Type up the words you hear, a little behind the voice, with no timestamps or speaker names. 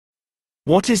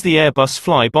What is the Airbus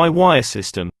fly-by-wire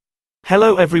system?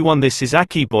 Hello everyone, this is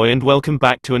Akiboi and welcome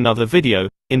back to another video.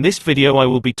 In this video I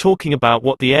will be talking about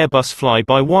what the Airbus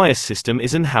fly-by-wire system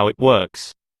is and how it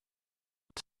works.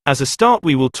 As a start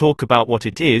we will talk about what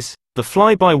it is. The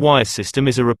fly-by-wire system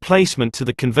is a replacement to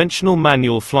the conventional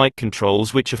manual flight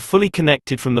controls which are fully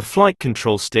connected from the flight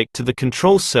control stick to the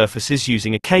control surfaces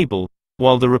using a cable,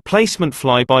 while the replacement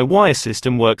fly-by-wire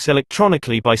system works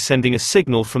electronically by sending a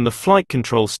signal from the flight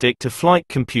control stick to flight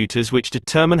computers which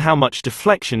determine how much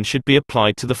deflection should be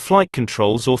applied to the flight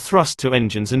controls or thrust to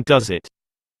engines and does it.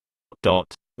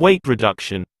 Weight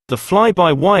reduction. The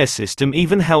fly-by-wire system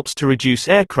even helps to reduce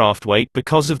aircraft weight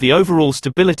because of the overall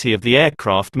stability of the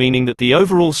aircraft, meaning that the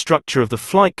overall structure of the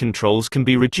flight controls can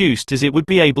be reduced as it would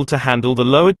be able to handle the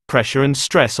lowered pressure and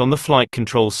stress on the flight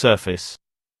control surface.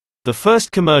 The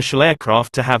first commercial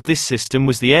aircraft to have this system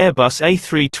was the Airbus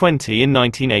A320 in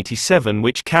 1987,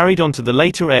 which carried on to the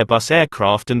later Airbus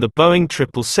aircraft and the Boeing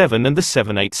 777 and the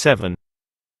 787.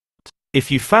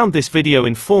 If you found this video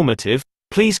informative,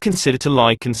 please consider to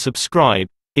like and subscribe.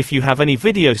 If you have any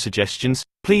video suggestions,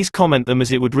 please comment them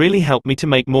as it would really help me to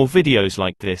make more videos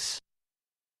like this.